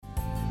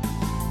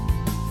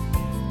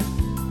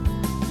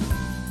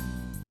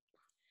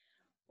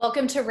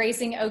Welcome to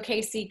Raising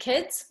OKC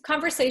Kids,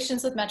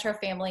 Conversations with Metro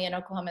Family in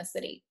Oklahoma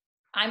City.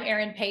 I'm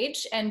Erin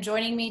Page, and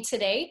joining me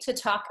today to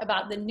talk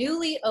about the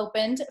newly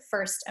opened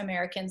First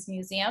Americans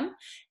Museum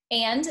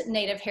and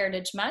Native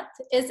Heritage Month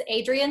is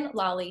Adrienne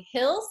Lalli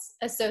Hills,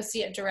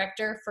 Associate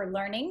Director for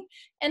Learning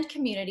and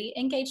Community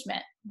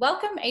Engagement.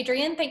 Welcome,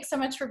 Adrienne. Thanks so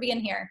much for being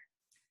here.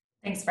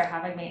 Thanks for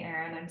having me,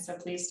 Erin. I'm so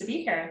pleased to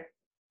be here.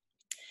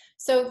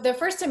 So the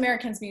First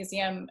Americans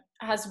Museum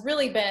has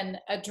really been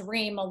a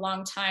dream a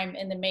long time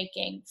in the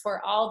making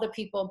for all the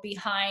people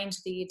behind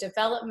the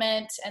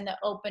development and the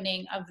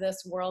opening of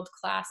this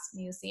world-class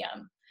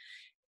museum.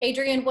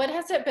 Adrienne, what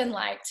has it been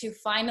like to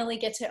finally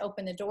get to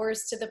open the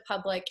doors to the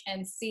public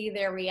and see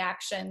their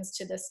reactions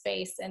to the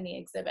space and the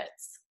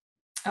exhibits?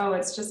 Oh,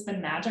 it's just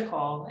been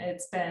magical.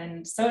 It's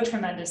been so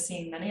tremendous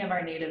seeing many of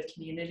our Native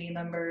community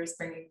members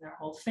bringing their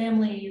whole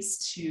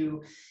families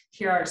to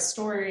hear our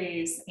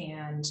stories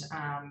and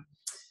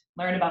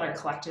learn about our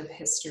collective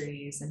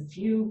histories and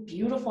view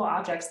beautiful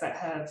objects that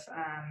have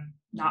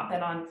not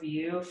been on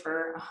view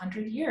for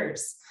 100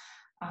 years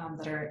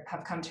that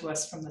have come to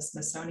us from the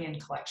Smithsonian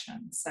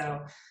collection. So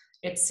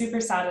it's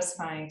super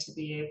satisfying to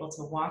be able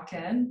to walk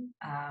in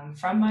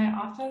from my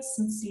office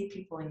and see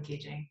people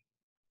engaging.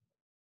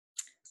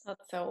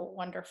 That's so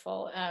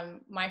wonderful.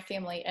 My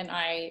family and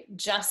I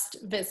just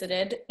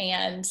visited,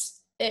 and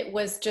it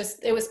was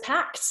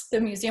packed.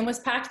 The museum was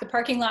packed. The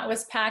parking lot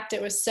was packed.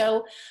 It was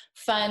so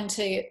fun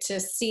to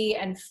see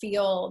and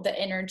feel the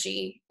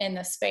energy in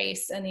the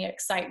space and the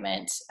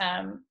excitement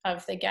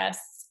of the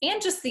guests,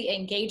 and just the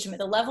engagement,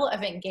 the level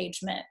of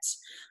engagement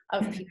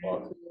of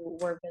people who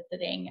were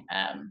visiting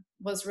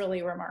was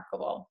really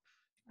remarkable.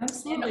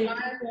 Absolutely.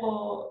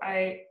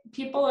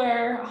 People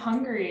are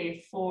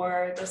hungry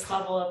for this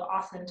level of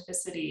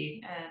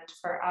authenticity and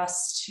for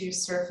us to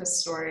surface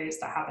stories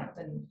that haven't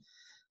been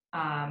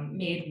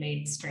made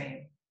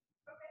mainstream.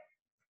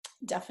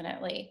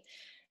 Definitely.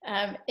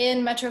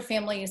 In Metro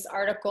Family's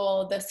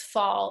article this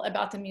fall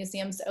about the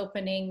museum's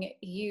opening,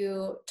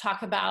 you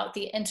talk about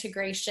the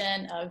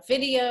integration of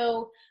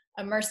video,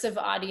 immersive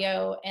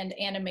audio, and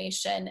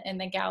animation in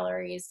the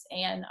galleries.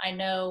 And I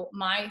know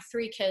my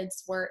three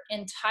kids were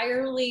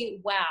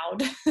entirely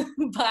wowed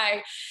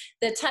by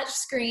the touch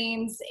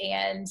screens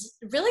and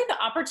really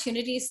the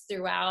opportunities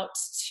throughout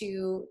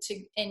to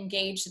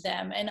engage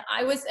them. And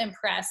I was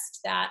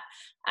impressed that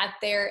at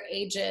their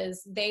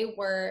ages, they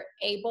were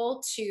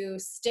able to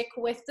stick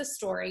with the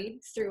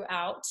story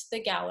throughout the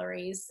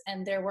galleries,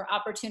 and there were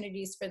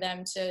opportunities for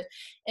them to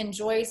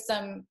enjoy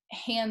some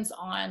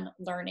hands-on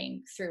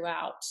learning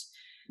throughout.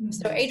 Mm-hmm.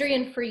 So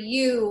Adrienne, for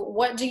you,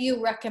 what do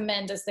you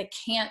recommend as the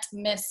can't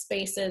miss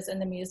spaces in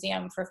the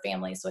museum for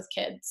families with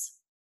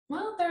kids?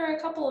 Well, there are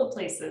a couple of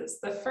places.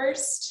 The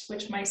first,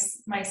 which my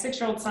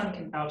 6-year-old son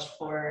can vouch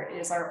for,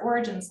 is our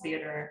Origins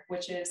Theater,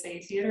 which is a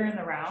theater in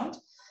the round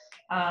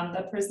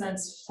that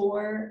presents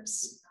 4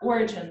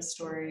 origin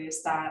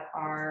stories that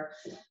are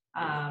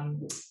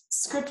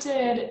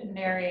scripted,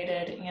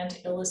 narrated, and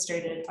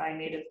illustrated by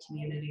Native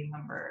community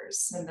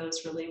members. And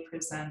those really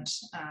present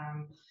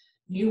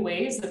new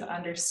ways of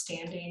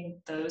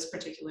understanding those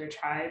particular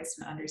tribes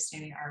and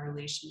understanding our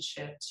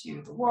relationship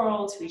to the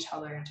world, to each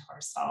other, and to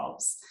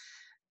ourselves.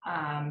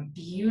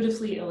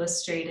 Beautifully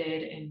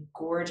illustrated and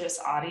gorgeous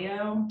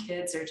audio.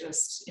 Kids are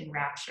just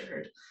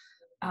enraptured.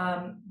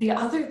 The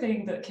other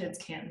thing that kids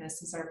can't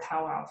miss is our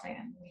powwow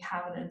van. We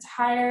have an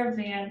entire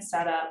van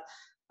set up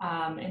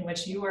in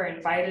which you are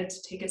invited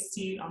to take a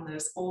seat on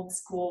those old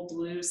school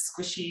blue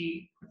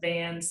squishy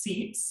van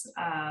seats,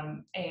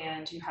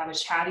 and you have a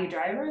chatty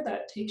driver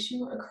that takes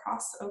you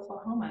across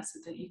Oklahoma so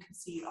that you can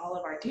see all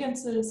of our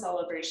dances,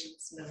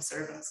 celebrations, and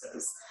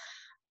observances.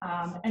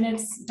 And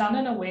it's done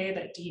in a way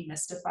that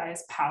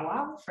demystifies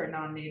powwow for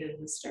non-Native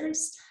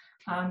visitors.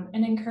 And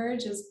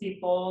encourages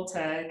people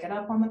to get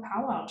up on the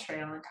powwow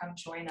trail and come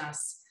join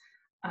us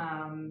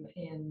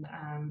in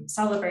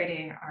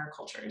celebrating our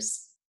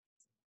cultures.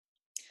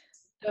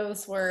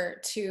 Those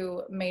were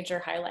 2 major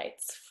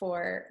highlights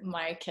for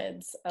my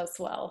kids as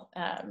well.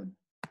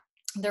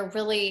 There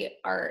really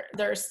are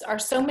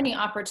so many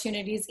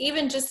opportunities,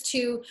 even just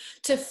to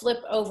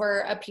flip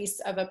over a piece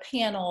of a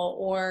panel,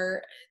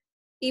 or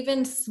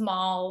even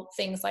small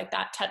things like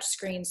that, touch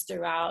screens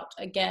throughout.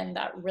 Again,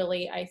 that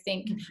really, I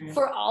think,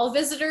 for all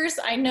visitors,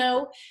 I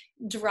know,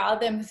 draw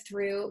them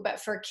through, but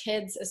for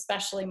kids,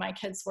 especially my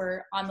kids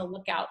were on the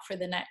lookout for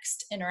the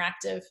next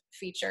interactive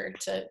feature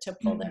to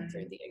pull them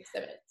through the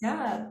exhibit.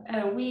 Yeah,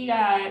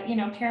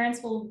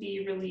 parents will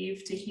be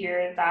relieved to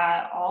hear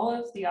that all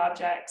of the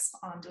objects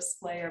on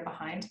display are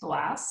behind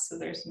glass, so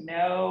there's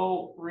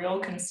no real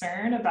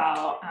concern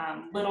about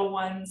little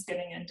ones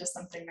getting into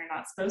something they're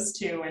not supposed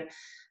to. And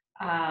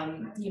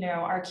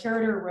our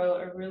curator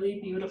wrote a really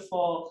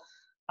beautiful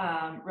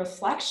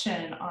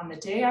reflection on the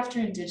day after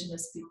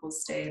Indigenous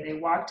Peoples Day. They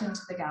walked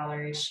into the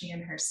gallery, she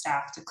and her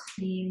staff, to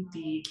clean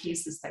the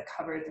cases that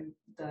cover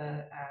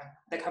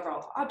that cover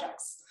all the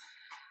objects.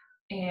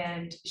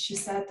 And she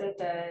said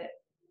that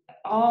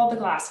all the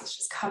glass was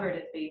just covered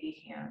in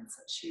baby hands.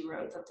 And she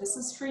wrote that this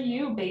is for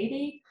you,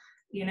 baby.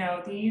 you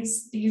know,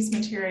 these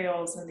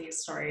materials and these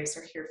stories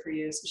are here for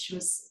you. So she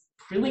was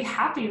really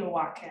happy to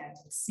walk in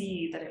and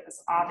see that it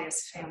was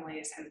obvious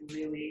families had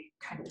really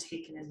kind of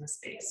taken in the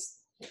space.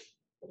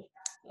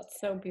 That's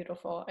so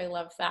beautiful. I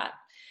love that.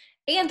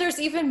 And there's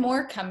even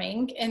more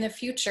coming in the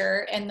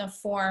future in the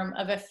form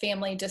of a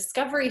family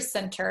discovery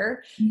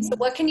center. So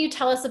what can you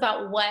tell us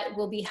about what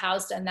will be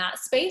housed in that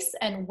space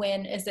and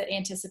when is it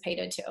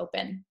anticipated to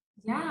open?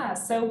 Yeah,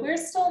 so we're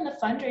still in the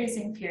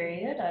fundraising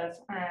period of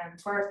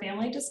for our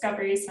Family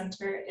Discovery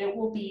Center. It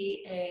will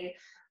be a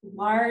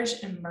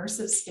large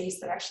immersive space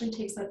that actually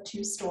takes up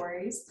 2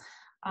 stories.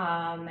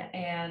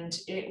 And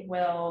it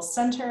will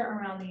center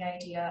around the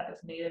idea of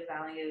Native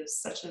values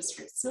such as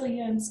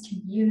resilience,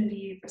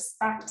 community,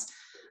 respect.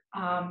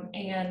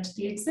 And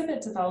the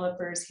exhibit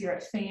developers here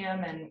at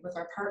FAM and with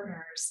our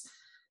partners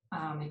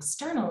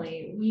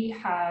externally, we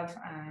have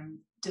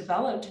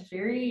developed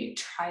very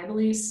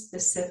tribally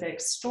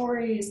specific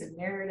stories and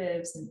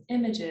narratives and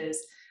images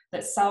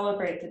that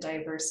celebrate the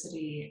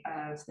diversity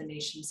of the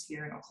nations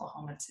here in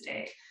Oklahoma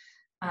today.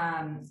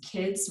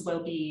 Kids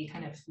will be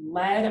kind of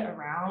led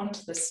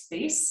around the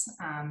space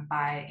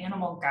by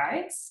animal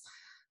guides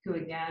who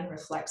again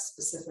reflect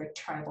specific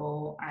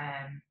tribal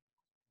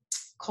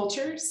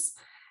cultures.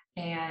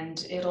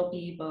 And it'll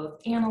be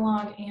both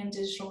analog and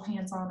digital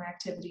hands-on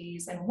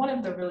activities. And one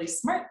of the really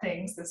smart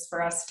things is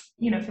for us,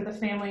 you know, for the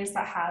families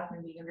that have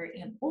maybe younger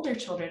and older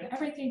children,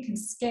 everything can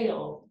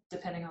scale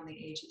depending on the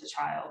age of the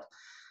child.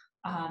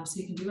 So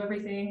you can do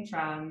everything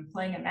from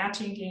playing a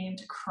matching game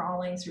to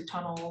crawling through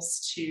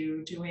tunnels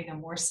to doing a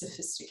more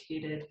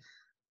sophisticated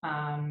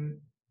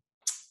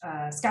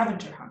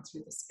scavenger hunt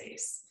through the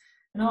space.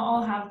 And it'll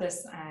all have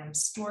this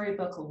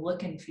storybook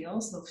look and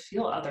feel, so it'll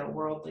feel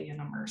otherworldly and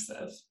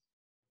immersive.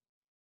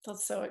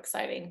 That's so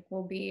exciting.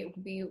 We'll be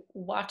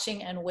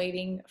watching and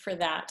waiting for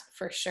that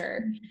for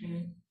sure.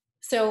 Mm-hmm.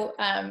 So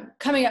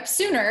coming up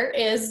sooner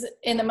is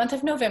in the month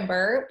of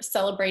November,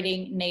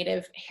 celebrating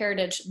Native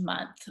Heritage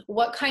Month.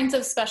 What kinds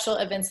of special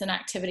events and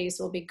activities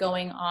will be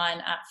going on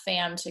at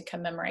FAM to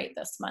commemorate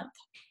this month?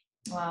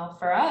 Well,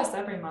 for us,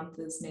 every month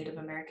is Native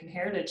American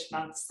Heritage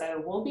Month,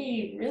 so we'll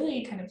be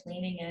really kind of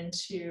leaning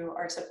into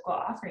our typical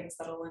offerings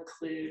that'll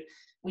include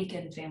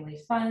weekend family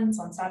funs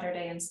on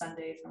Saturday and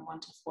Sunday from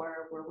 1 to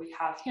 4, where we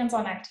have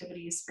hands-on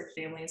activities for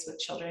families with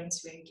children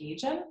to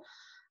engage in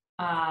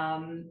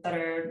that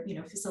are, you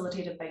know,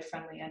 facilitated by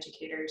friendly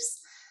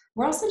educators.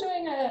 We're also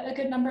doing a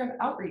good number of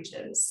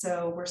outreaches,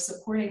 so we're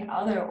supporting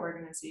other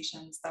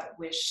organizations that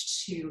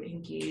wish to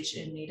engage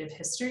in Native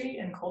history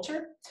and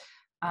culture.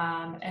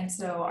 And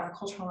so our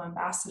cultural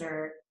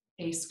ambassador,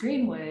 Ace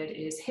Greenwood,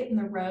 is hitting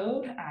the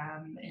road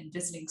and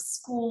visiting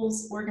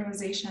schools,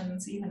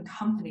 organizations, even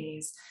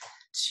companies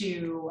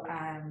to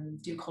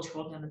do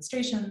cultural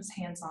demonstrations,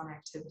 hands-on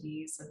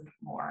activities, and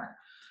more.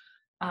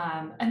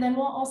 And then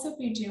we'll also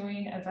be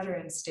doing a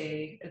Veterans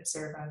Day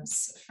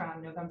observance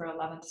from November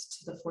 11th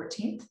to the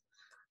 14th,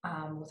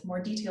 with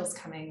more details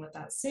coming with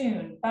that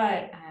soon.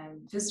 But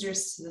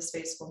visitors to the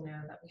space will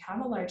know that we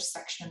have a large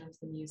section of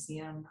the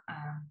museum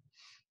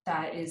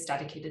that is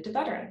dedicated to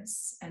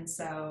veterans. And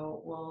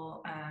so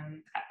we'll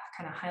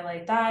kind of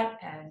highlight that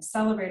and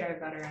celebrate our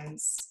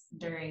veterans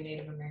during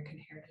Native American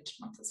Heritage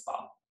Month as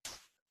well.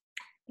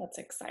 That's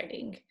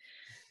exciting.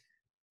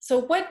 So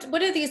what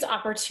are these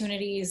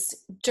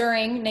opportunities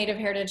during Native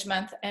Heritage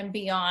Month and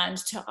beyond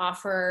to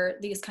offer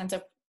these kinds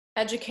of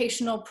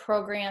educational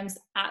programs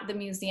at the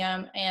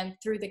museum and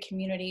through the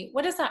community?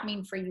 What does that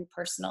mean for you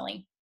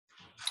personally?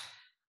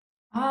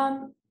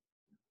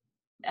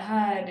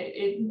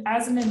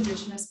 As an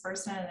Indigenous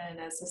person and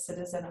as a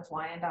citizen of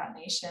Wyandotte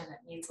Nation, it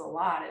means a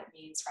lot. It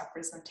means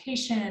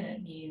representation.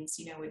 It means,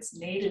 you know, it's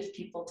Native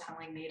people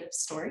telling Native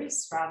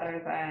stories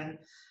rather than,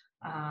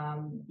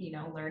 you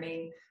know,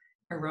 learning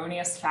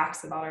erroneous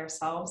facts about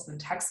ourselves in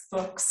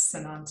textbooks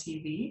and on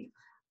TV.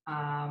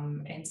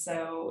 And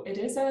so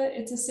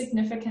it's a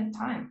significant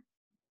time.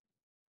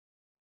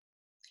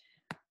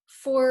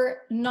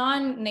 For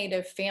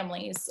non-Native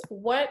families,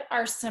 what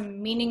are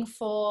some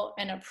meaningful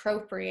and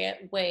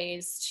appropriate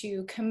ways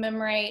to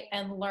commemorate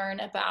and learn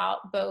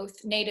about both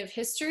Native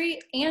history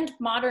and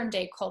modern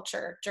day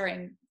culture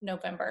during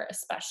November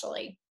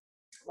especially?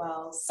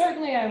 Well,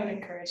 certainly I would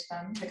encourage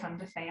them to come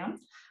to FAM,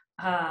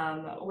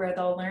 where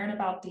they'll learn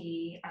about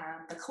the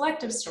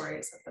collective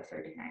stories of the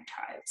 39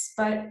 tribes.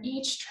 But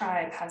each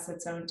tribe has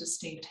its own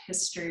distinct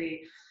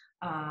history,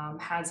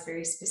 has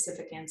very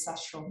specific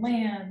ancestral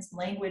lands,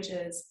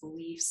 languages,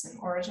 beliefs, and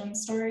origin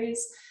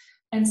stories.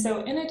 And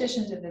so in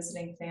addition to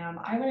visiting FAM,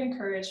 I would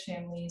encourage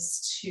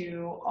families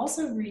to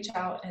also reach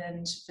out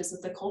and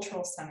visit the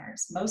cultural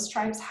centers. Most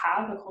tribes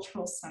have a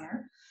cultural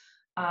center.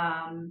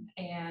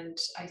 And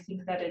I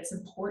think that it's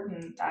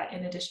important that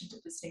in addition to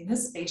visiting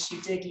this space,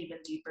 you dig even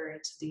deeper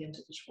into the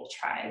individual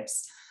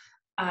tribes.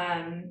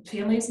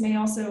 Families may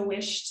also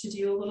wish to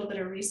do a little bit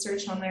of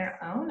research on their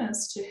own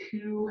as to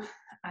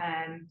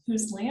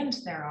whose land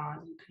they're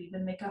on. You could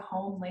even make a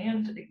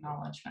homeland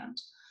acknowledgement.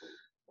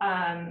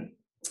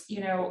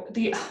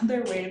 the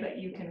other way that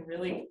you can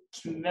really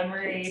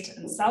commemorate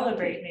and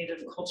celebrate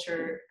Native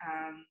culture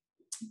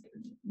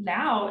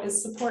now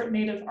is support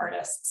Native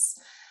artists.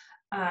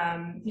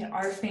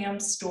 Our fam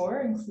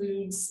store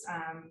includes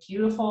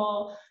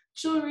beautiful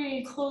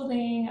jewelry,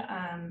 clothing,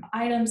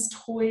 items,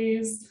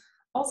 toys,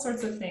 all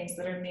sorts of things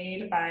that are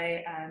made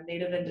by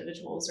Native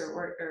individuals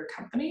or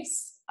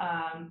companies.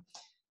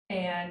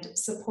 And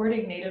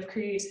supporting Native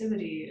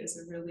creativity is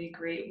a really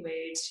great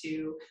way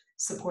to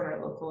support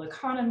our local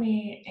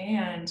economy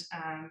and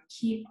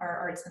keep our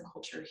arts and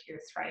culture here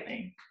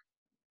thriving.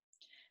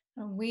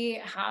 We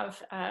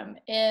have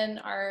in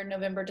our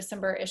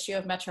November-December issue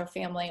of Metro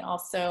Family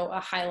also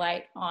a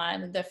highlight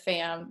on the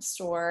FAM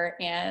store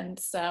and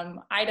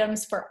some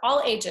items for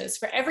all ages,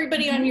 for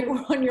everybody on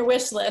your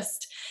wish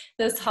list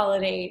this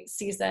holiday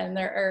season.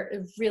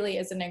 Really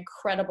is an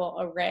incredible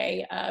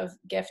array of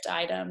gift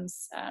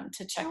items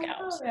to check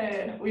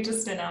out. We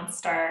just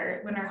announced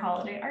our winter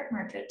holiday art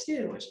market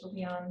too, which will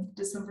be on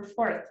December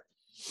 4th.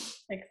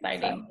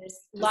 Exciting. So,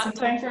 lots of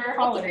time for our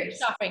holidays.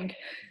 Shopping.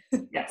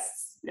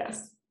 Yes.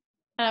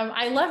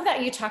 I love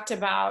that you talked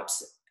about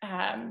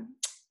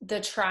the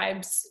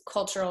tribe's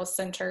cultural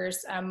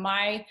centers.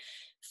 My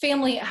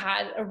family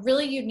had a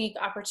really unique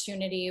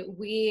opportunity.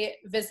 We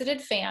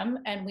visited FAM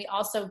and we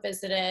also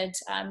visited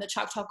the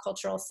Choctaw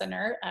Cultural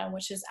Center,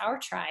 which is our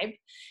tribe.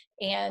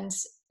 And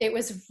it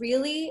was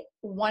really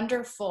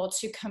wonderful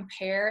to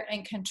compare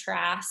and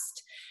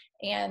contrast.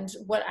 And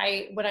what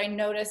I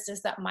noticed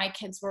is that my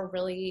kids were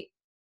really,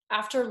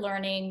 after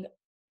learning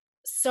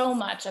so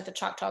much at the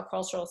Choctaw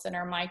Cultural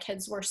Center, my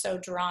kids were so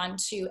drawn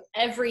to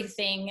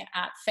everything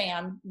at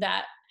FAM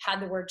that had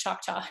the word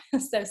Choctaw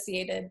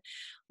associated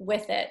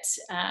with it.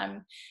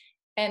 And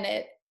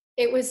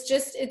it was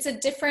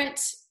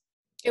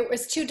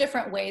two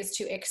different ways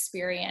to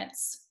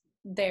experience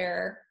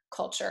their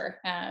culture.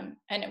 And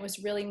it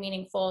was really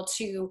meaningful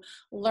to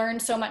learn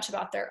so much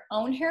about their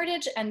own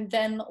heritage and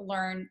then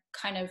learn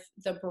kind of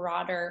the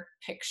broader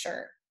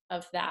picture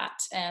of that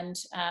and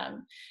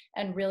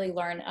really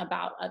learn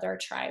about other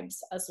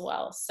tribes as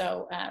well.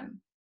 So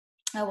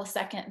I will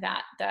second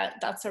that.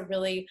 That's a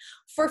really,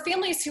 for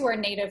families who are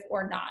Native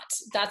or not,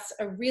 that's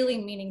a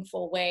really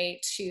meaningful way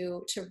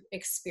to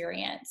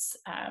experience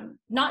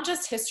not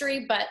just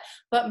history,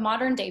 but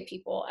modern day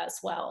people as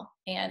well,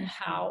 and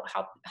how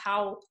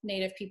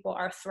Native people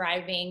are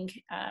thriving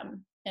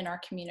in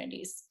our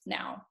communities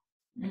now.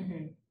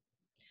 Mm-hmm.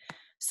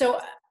 So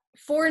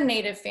for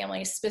Native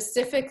families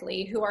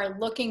specifically who are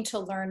looking to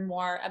learn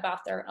more about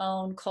their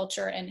own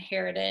culture and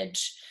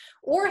heritage,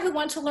 or who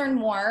want to learn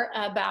more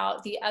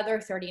about the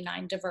other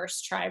 39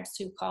 diverse tribes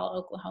who call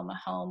Oklahoma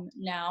home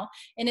now,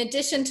 in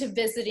addition to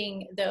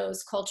visiting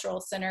those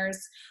cultural centers,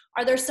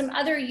 are there some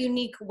other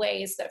unique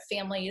ways that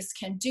families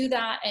can do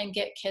that and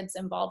get kids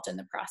involved in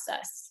the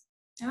process?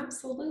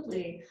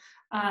 Absolutely.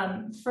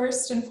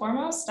 First and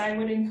foremost, I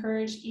would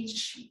encourage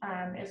each,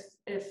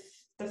 if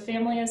the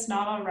family is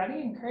not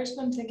already, encourage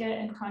them to get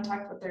in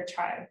contact with their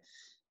tribe.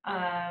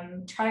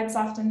 Tribes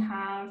often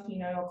have,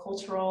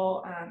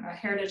 a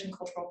heritage and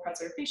cultural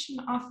preservation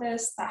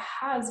office that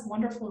has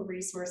wonderful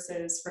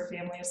resources for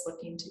families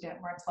looking to get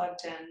more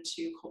plugged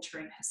into culture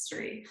and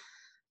history.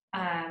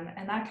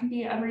 And that can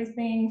be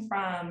everything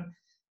from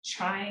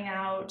trying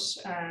out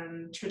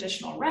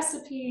traditional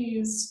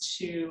recipes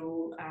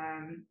to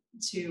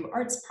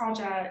arts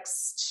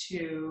projects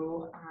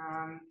to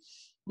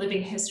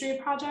living history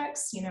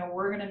projects.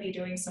 We're going to be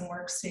doing some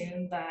work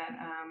soon that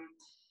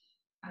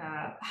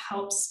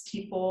helps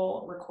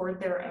people record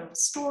their own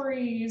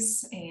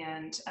stories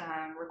and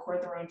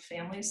record their own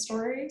family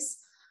stories.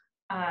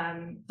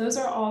 Those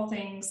are all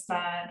things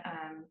that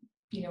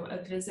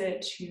a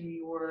visit to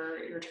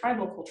your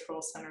tribal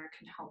cultural center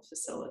can help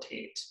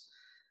facilitate.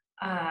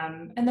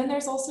 And then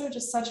there's also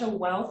just such a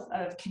wealth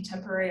of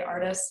contemporary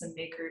artists and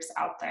makers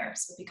out there.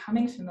 So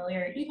becoming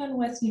familiar even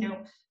with,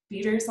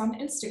 beaters on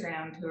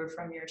Instagram who are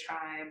from your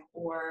tribe,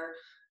 or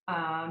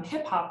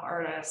hip hop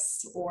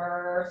artists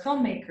or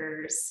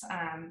filmmakers.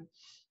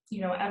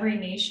 Every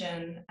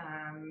nation,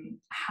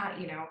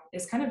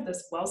 is kind of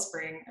this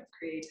wellspring of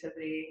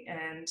creativity,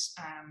 and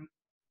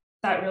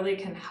that really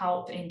can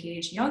help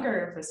engage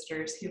younger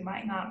visitors who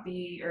might not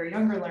be, or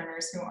younger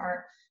learners who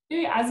aren't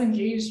maybe as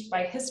engaged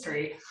by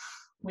history.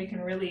 We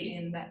can really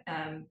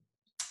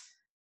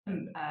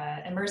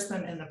immerse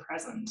them in the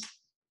present.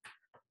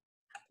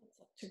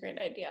 That's a great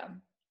idea.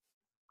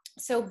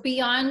 So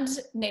beyond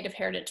Native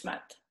Heritage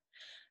Month,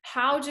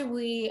 how do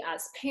we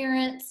as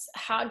parents,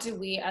 how do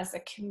we as a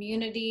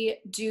community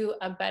do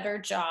a better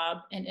job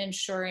in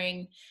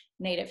ensuring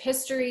Native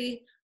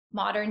history,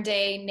 modern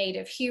day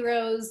Native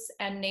heroes,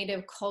 and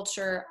Native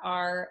culture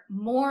are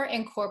more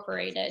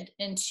incorporated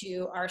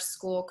into our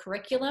school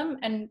curriculum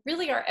and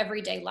really our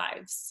everyday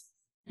lives?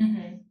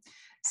 Mm-hmm.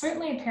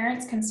 Certainly,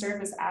 parents can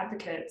serve as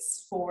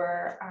advocates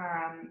for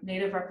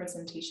Native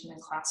representation in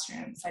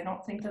classrooms. I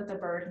don't think that the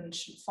burden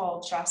should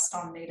fall just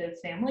on Native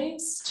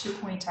families to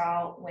point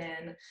out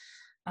when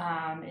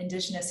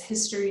Indigenous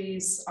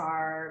histories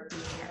are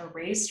being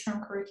erased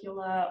from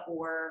curricula,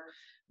 or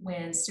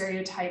when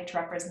stereotyped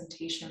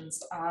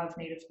representations of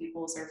Native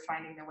peoples are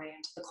finding their way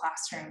into the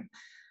classroom.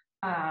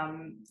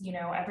 You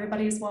know,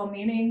 everybody's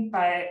well-meaning,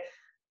 but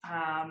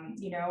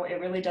you know, it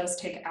really does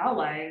take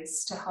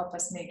allies to help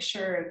us make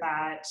sure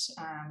that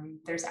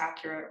there's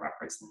accurate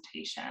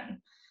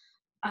representation.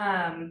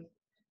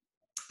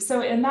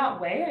 So in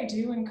that way, I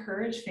do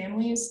encourage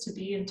families to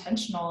be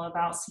intentional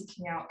about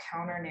seeking out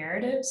counter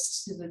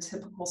narratives to the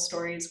typical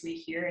stories we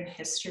hear in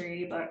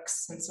history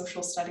books and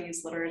social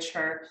studies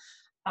literature,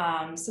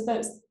 so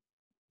that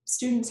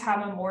students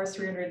have a more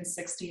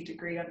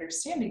 360-degree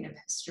understanding of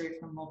history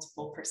from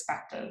multiple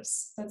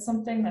perspectives. That's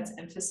something that's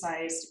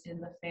emphasized in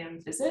the FAM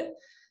visit,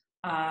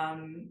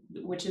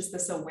 which is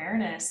this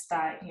awareness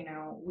that, you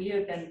know, we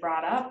have been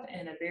brought up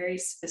in a very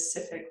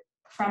specific,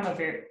 from a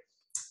very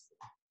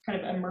kind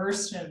of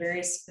immersed in a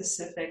very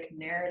specific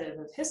narrative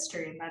of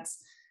history, and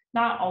that's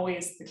not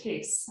always the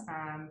case,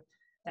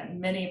 that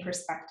many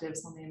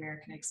perspectives on the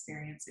American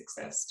experience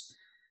exist.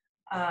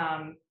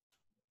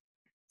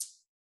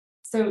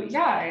 So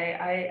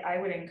yeah, I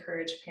would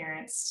encourage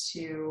parents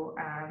to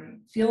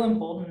feel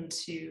emboldened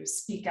to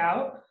speak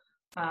out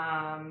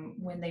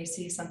when they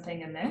see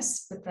something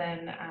amiss, but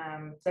then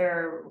there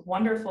are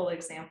wonderful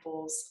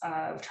examples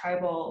of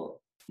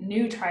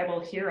new tribal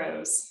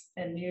heroes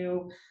and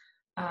new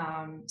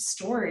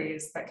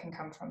stories that can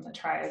come from the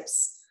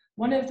tribes.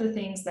 One of the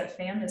things that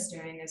FAM is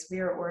doing is we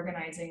are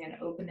organizing an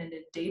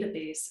open-ended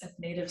database of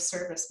Native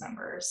service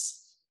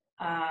members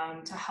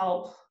to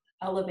help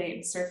elevate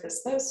and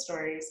surface those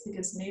stories,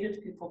 because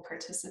Native people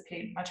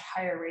participate in much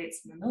higher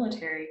rates in the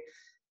military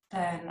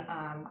than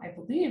I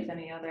believe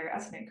any other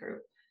ethnic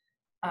group,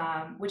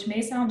 which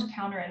may sound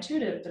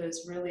counterintuitive, but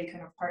is really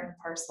kind of part and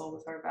parcel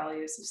with our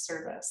values of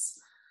service.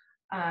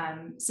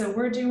 So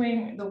we're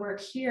doing the work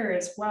here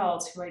as well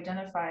to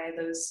identify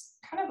those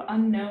kind of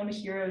unknown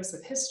heroes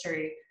of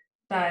history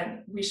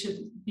that we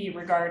should be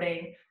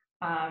regarding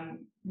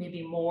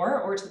maybe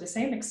more or to the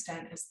same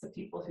extent as the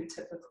people who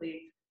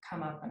typically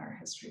come up in our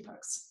history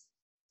books.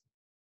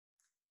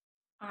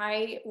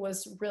 I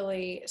was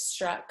really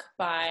struck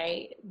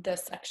by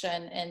this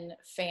section in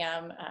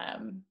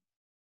FAM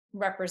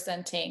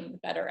representing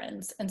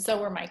veterans, and so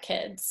were my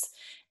kids.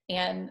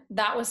 And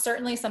that was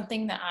certainly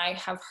something that I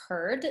have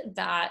heard,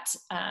 that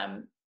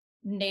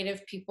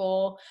Native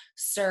people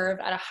serve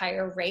at a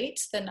higher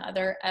rate than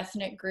other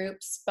ethnic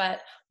groups.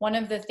 But one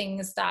of the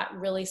things that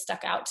really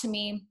stuck out to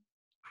me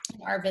in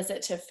our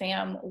visit to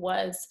FAM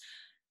was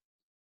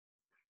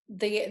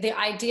the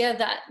idea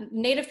that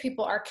Native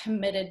people are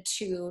committed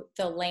to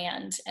the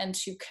land and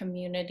to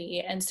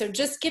community. And so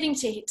just getting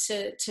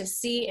to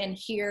see and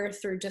hear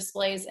through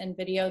displays and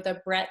video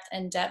the breadth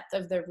and depth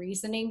of the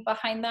reasoning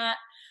behind that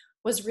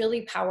was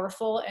really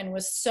powerful and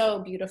was so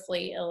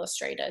beautifully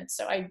illustrated.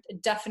 So I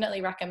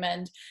definitely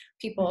recommend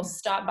people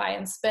stop by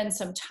and spend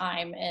some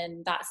time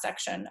in that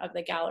section of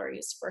the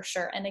galleries for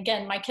sure. And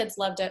again, my kids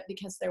loved it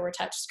because there were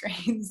touch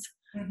screens.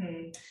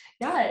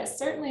 Yeah, it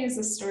certainly is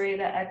a story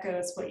that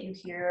echoes what you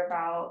hear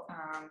about,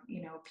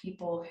 you know,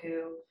 people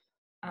who,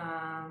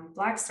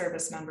 Black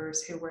service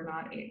members who were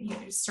not, you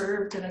know,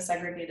 served in a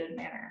segregated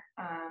manner.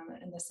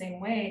 In the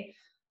same way,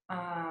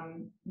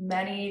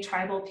 many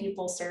tribal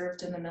people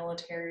served in the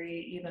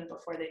military even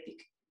before they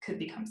could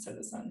become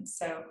citizens.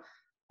 So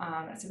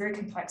it's a very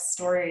complex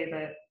story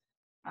that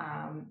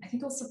I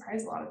think will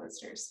surprise a lot of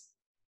visitors.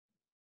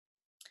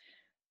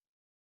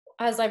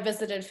 As I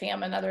visited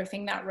FAM, another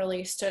thing that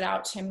really stood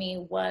out to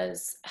me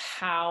was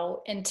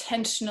how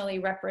intentionally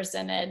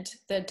represented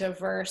the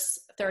diverse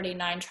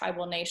 39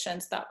 tribal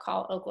nations that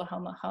call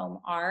Oklahoma home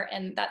are.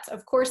 And that's,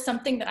 of course,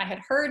 something that I had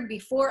heard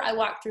before I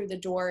walked through the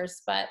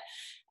doors, but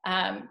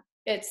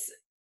it's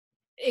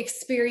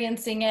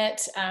experiencing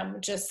it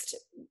just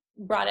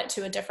brought it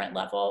to a different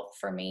level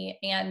for me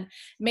and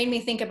made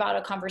me think about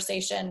a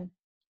conversation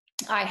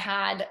I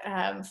had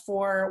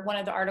for one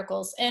of the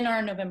articles in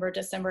our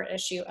November-December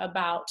issue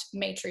about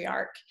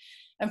Matriarch.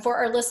 And for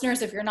our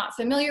listeners, if you're not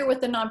familiar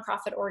with the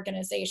nonprofit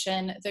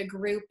organization, the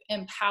group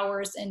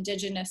empowers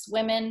Indigenous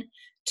women,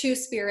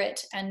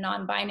 Two-Spirit, and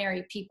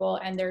non-binary people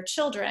and their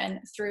children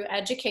through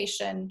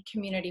education,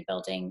 community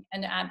building,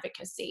 and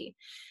advocacy.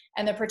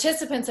 And the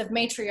participants of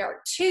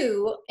Matriarch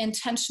 2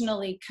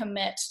 intentionally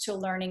commit to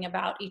learning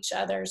about each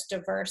other's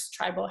diverse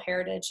tribal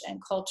heritage and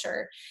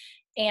culture.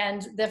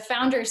 And the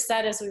founder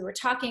said, as we were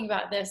talking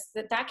about this,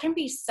 that can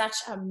be such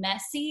a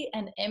messy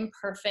and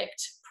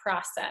imperfect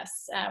process,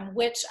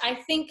 which I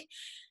think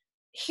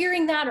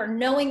hearing that or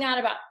knowing that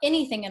about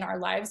anything in our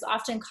lives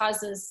often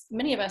causes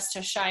many of us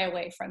to shy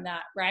away from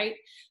that, right?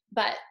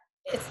 But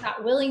it's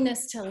that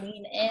willingness to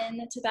lean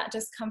in to that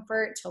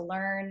discomfort, to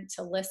learn,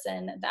 to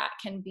listen, that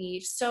can be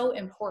so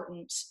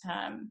important.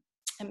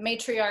 And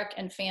Matriarch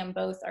and FAM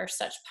both are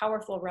such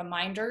powerful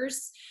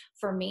reminders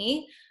for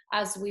me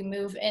as we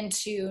move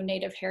into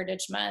Native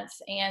Heritage Month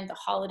and the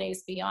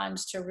holidays beyond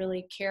to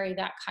really carry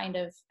that kind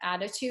of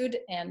attitude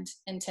and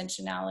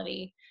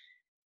intentionality.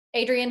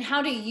 Adrienne,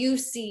 how do you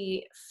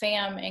see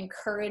FAM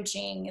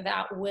encouraging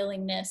that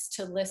willingness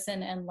to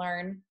listen and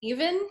learn,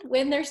 even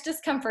when there's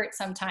discomfort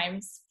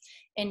sometimes?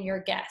 in your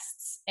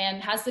guests?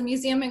 And has the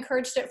museum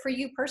encouraged it for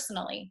you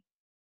personally?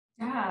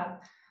 Yeah.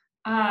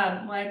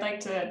 Well, I'd like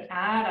to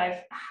add,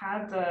 I've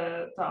had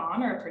the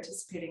honor of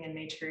participating in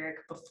Matriarch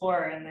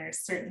before, and there's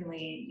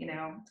certainly,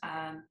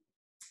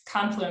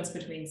 confluence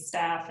between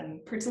staff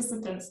and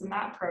participants in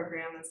that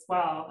program as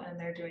well, and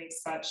they're doing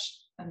such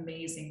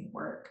amazing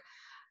work.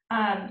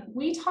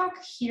 We talk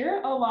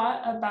here a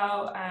lot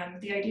about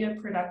the idea of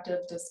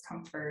productive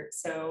discomfort.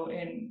 So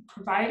in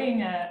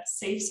providing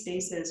safe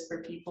spaces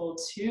for people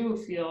to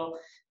feel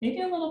maybe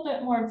a little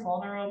bit more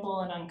vulnerable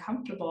and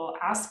uncomfortable,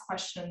 ask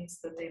questions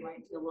that they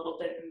might be a little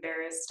bit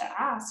embarrassed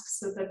to ask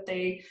so that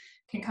they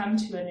can come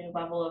to a new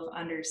level of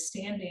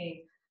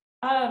understanding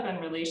of and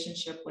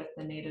relationship with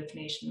the Native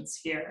nations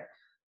here.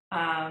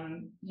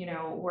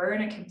 We're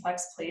in a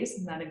complex place,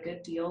 and that a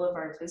good deal of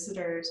our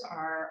visitors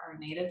are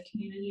Native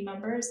community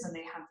members, and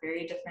they have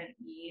very different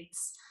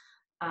needs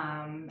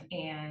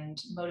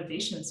and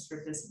motivations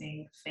for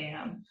visiting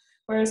FAM.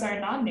 Whereas our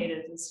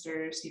non-Native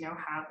visitors,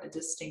 have a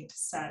distinct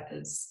set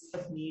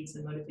of needs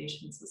and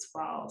motivations as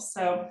well.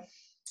 So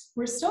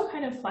we're still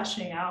kind of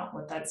fleshing out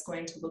what that's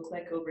going to look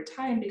like over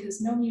time, because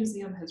no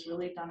museum has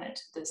really done it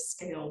to this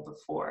scale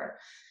before.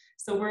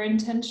 So we're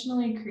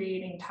intentionally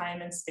creating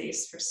time and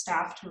space for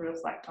staff to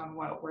reflect on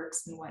what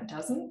works and what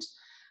doesn't.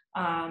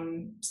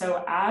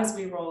 So as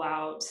we roll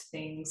out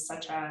things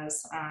such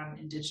as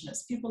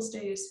Indigenous Peoples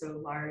Days,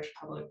 so large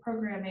public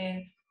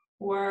programming,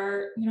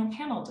 or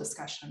panel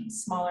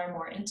discussions, smaller,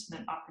 more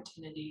intimate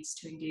opportunities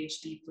to engage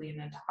deeply in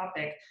a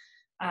topic,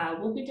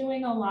 we'll be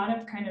doing a lot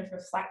of kind of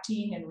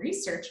reflecting and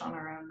research on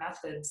our own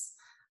methods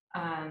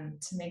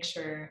to make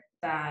sure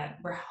that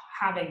we're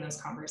having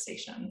those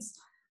conversations.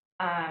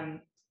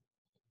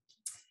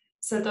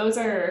 So those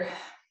are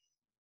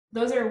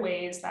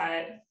ways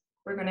that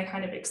we're going to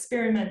kind of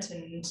experiment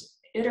and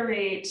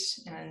iterate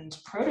and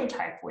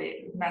prototype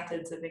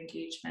methods of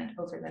engagement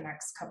over the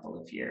next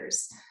couple of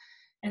years.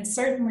 And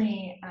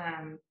certainly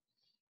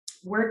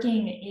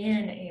working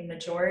in a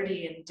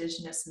majority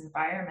Indigenous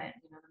environment,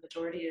 the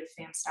majority of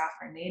FAM staff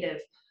are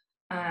Native,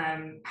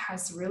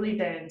 has really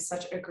been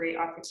such a great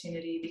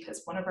opportunity,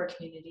 because one of our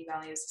community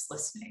values is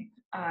listening.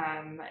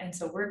 And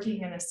so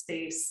working in a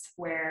space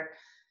where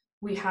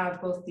we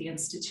have both the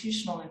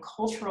institutional and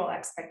cultural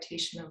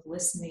expectation of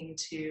listening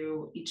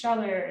to each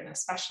other, and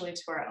especially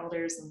to our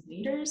elders and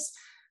leaders,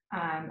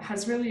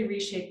 has really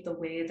reshaped the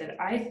way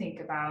that I think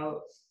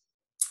about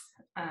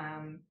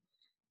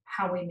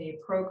how we may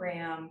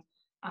program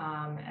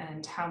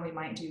and how we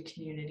might do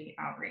community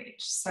outreach.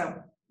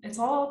 So it's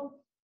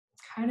all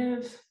kind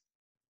of,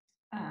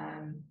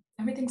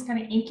 everything's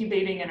kind of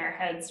incubating in our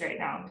heads right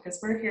now, because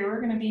we're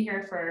going to be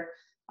here for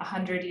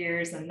 100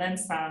 years and then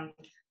some.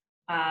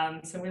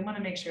 So we want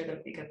to make sure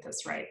that we get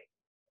this right.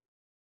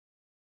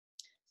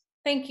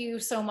 Thank you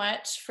so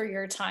much for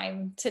your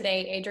time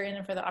today, Adrienne,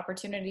 and for the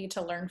opportunity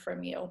to learn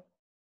from you.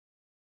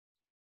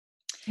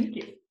 Thank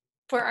you.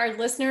 For our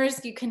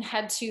listeners, you can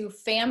head to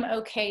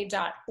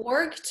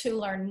famok.org to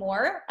learn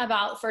more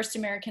about First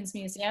Americans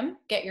Museum,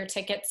 get your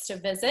tickets to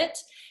visit,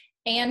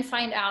 and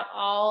find out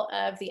all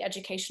of the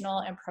educational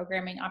and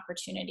programming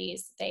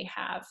opportunities they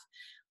have.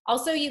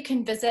 Also, you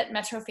can visit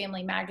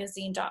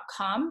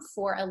metrofamilymagazine.com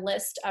for a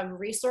list of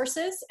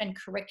resources and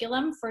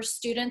curriculum for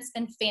students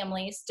and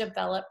families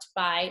developed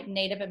by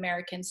Native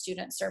American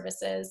Student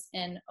Services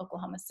in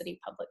Oklahoma City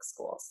Public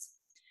Schools.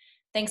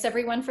 Thanks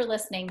everyone for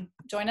listening.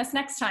 Join us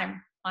next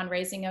time on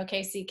Raising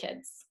OKC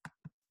Kids.